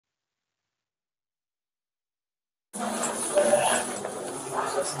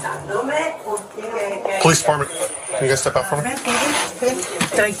Police department, can you guys step out for me?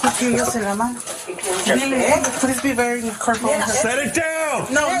 Please be very careful. Set it down!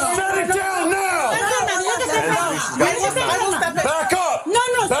 No. Set it down now! Back up!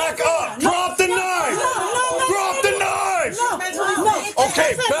 Back up! Drop the knife! Drop the knife!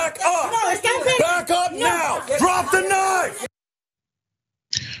 Okay, back up! Back up now! Drop the knife!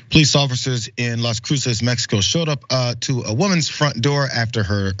 Police officers in Las Cruces, Mexico showed up to a woman's front door after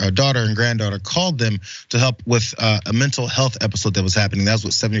her daughter and granddaughter called them to help with a mental health episode that was happening. That was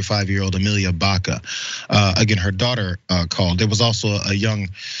what 75-year-old Amelia Baca. Again, her daughter called. There was also a young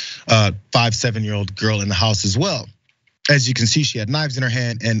 5-7-year-old girl in the house as well. As you can see, she had knives in her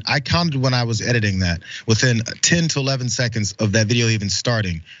hand, and I counted when I was editing that. Within 10 to 11 seconds of that video even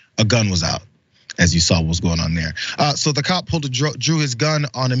starting, a gun was out. As you saw what was going on there. So the cop drew his gun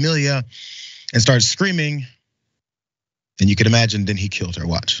on Amelia and started screaming. And you can imagine, then he killed her.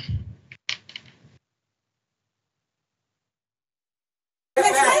 Watch.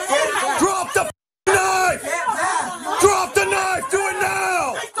 Drop the knife! Drop the knife! Do it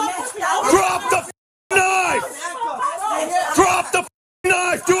now! Drop the knife! Drop the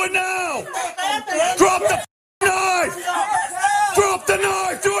knife! Do it now! Drop the knife! Drop the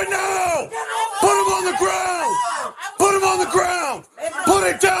knife! Do it now! Put him on the ground! Put him on the ground! Put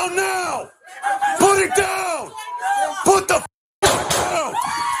it down now! Put it down! Put the down!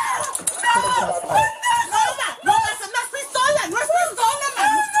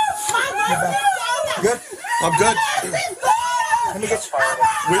 Good? I'm good.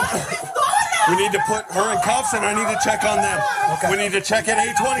 We need to put her in cuffs and I need to check on them. Okay. We need to check at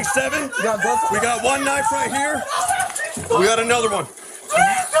 827. We got one knife right here. We got another one.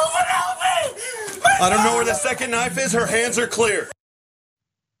 I don't know where the second knife is. Her hands are clear.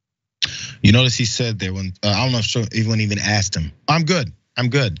 You notice he said there when I don't know if anyone even asked him. I'm good. I'm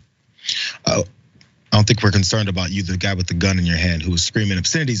good. I don't think we're concerned about you, the guy with the gun in your hand who was screaming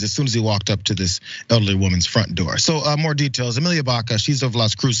obscenities as soon as he walked up to this elderly woman's front door. So more details. Amelia Baca, she's of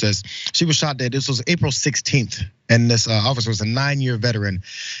Las Cruces. She was shot dead. This was April 16th. And this officer was a 9-year veteran.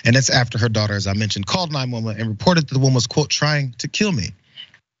 And that's after her daughter, as I mentioned, called 911 and reported that the woman was, quote, trying to kill me.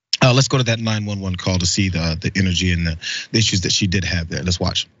 Let's go to that 911 call to see the energy and the issues that she did have there. Let's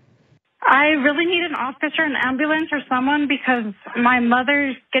watch. I really need an officer, an ambulance, or someone because my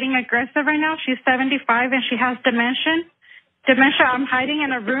mother's getting aggressive right now. She's 75 and she has dementia. I'm hiding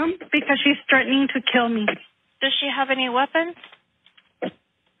in a room because she's threatening to kill me. Does she have any weapons?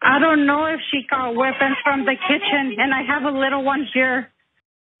 I don't know if she got weapons from the kitchen, and I have a little one here.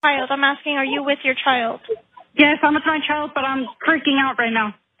 Child, I'm asking, are you with your child? Yes, I'm with my child, but I'm freaking out right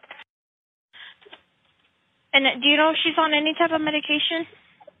now. And do you know if she's on any type of medication?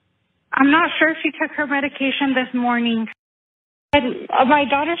 I'm not sure if she took her medication this morning. And my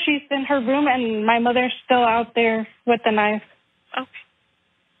daughter, she's in her room, and my mother's still out there with the knife. Okay.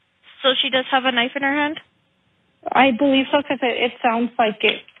 So she does have a knife in her hand? I believe so, because it sounds like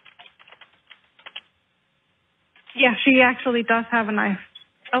it. Yeah, she actually does have a knife.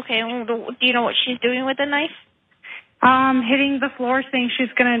 Okay, do you know what she's doing with the knife? Hitting the floor, saying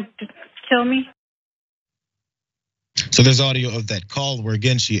she's gonna kill me. So there's audio of that call where,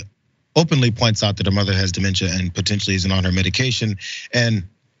 again, she openly points out that her mother has dementia and potentially isn't on her medication and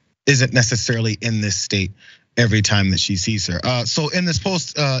isn't necessarily in this state every time that she sees her. So in this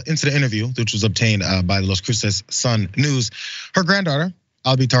post-incident interview, which was obtained by the Las Cruces Sun News, her granddaughter,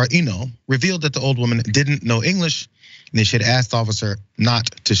 Albitar Ino, revealed that the old woman didn't know English and that she had asked the officer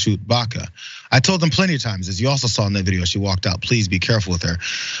not to shoot Baca. I told them plenty of times, as you also saw in that video, she walked out, please be careful with her.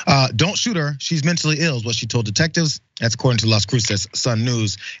 Don't shoot her, she's mentally ill is what she told detectives. That's according to Las Cruces Sun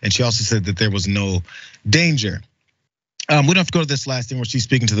News. And she also said that there was no danger. We don't have to go to this last thing where she's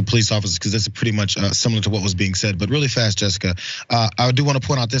speaking to the police officers because this is pretty much similar to what was being said. But really fast, Jessica, I do want to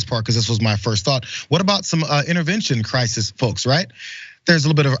point out this part because this was my first thought. What about some intervention crisis folks, right? There's a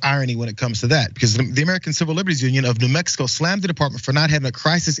little bit of irony when it comes to that because the American Civil Liberties Union of New Mexico slammed the department for not having a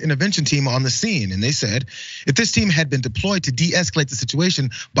crisis intervention team on the scene. And they said, if this team had been deployed to de-escalate the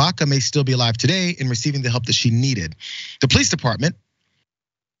situation, Baca may still be alive today and receiving the help that she needed. The police department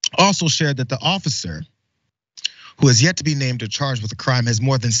also shared that the officer, who has yet to be named or charged with a crime, has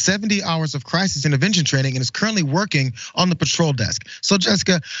more than 70 hours of crisis intervention training and is currently working on the patrol desk. So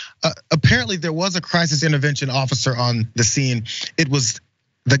Jessica, apparently there was a crisis intervention officer on the scene. It was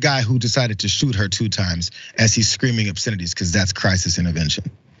the guy who decided to shoot her 2 times as he's screaming obscenities because that's crisis intervention.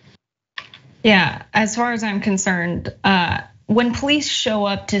 Yeah, as far as I'm concerned, when police show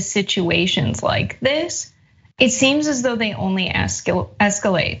up to situations like this, it seems as though they only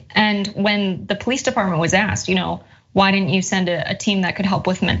escalate. And when the police department was asked, Why didn't you send a team that could help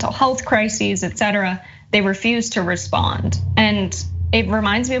with mental health crises, et cetera? They refused to respond. And it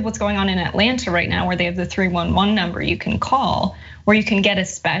reminds me of what's going on in Atlanta right now, where they have the 311 number you can call, where you can get a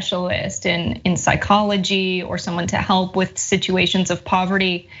specialist in psychology or someone to help with situations of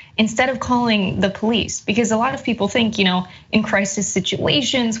poverty instead of calling the police. Because a lot of people think, in crisis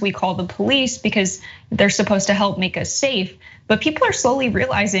situations, we call the police because they're supposed to help make us safe. But people are slowly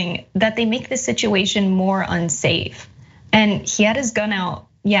realizing that they make the situation more unsafe. And he had his gun out,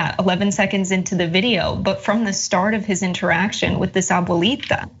 11 seconds into the video, but from the start of his interaction with this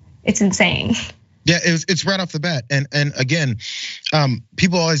abuelita, it's insane. Yeah, it's right off the bat. And again,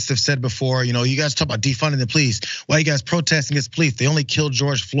 people always have said before, you guys talk about defunding the police. Why are you guys protesting against police? They only killed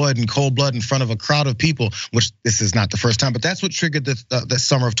George Floyd in cold blood in front of a crowd of people, which this is not the first time, but that's what triggered the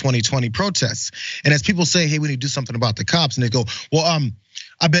summer of 2020 protests. And as people say, hey, we need to do something about the cops, and they go, well,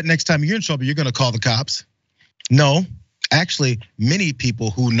 I bet next time you're in trouble, you're gonna call the cops. No. Actually, many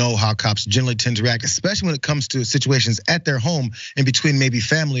people who know how cops generally tend to react, especially when it comes to situations at their home and between maybe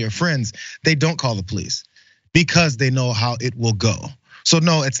family or friends, they don't call the police because they know how it will go. So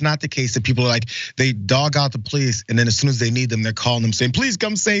no, it's not the case that people are like, they dog out the police and then as soon as they need them, they're calling them saying, please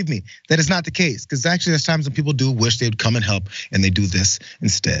come save me. That is not the case, because actually there's times when people do wish they'd come and help and they do this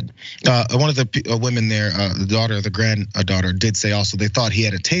instead. One of the women there, the daughter, the granddaughter, did say also they thought he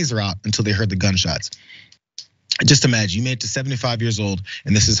had a taser out until they heard the gunshots. Just imagine you made it to 75 years old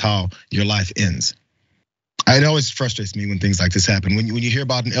and this is how your life ends. It always frustrates me when things like this happen. When you hear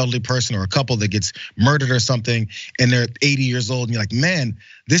about an elderly person or a couple that gets murdered or something and they're 80 years old and you're like, man,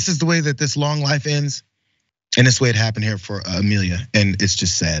 this is the way that this long life ends. And this way it happened here for Amelia, and it's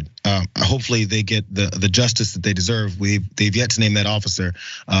just sad. Hopefully they get the justice that they deserve. They've yet to name that officer,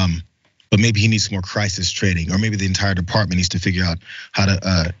 but maybe he needs some more crisis training, or maybe the entire department needs to figure out how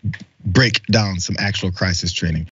to break down some actual crisis training.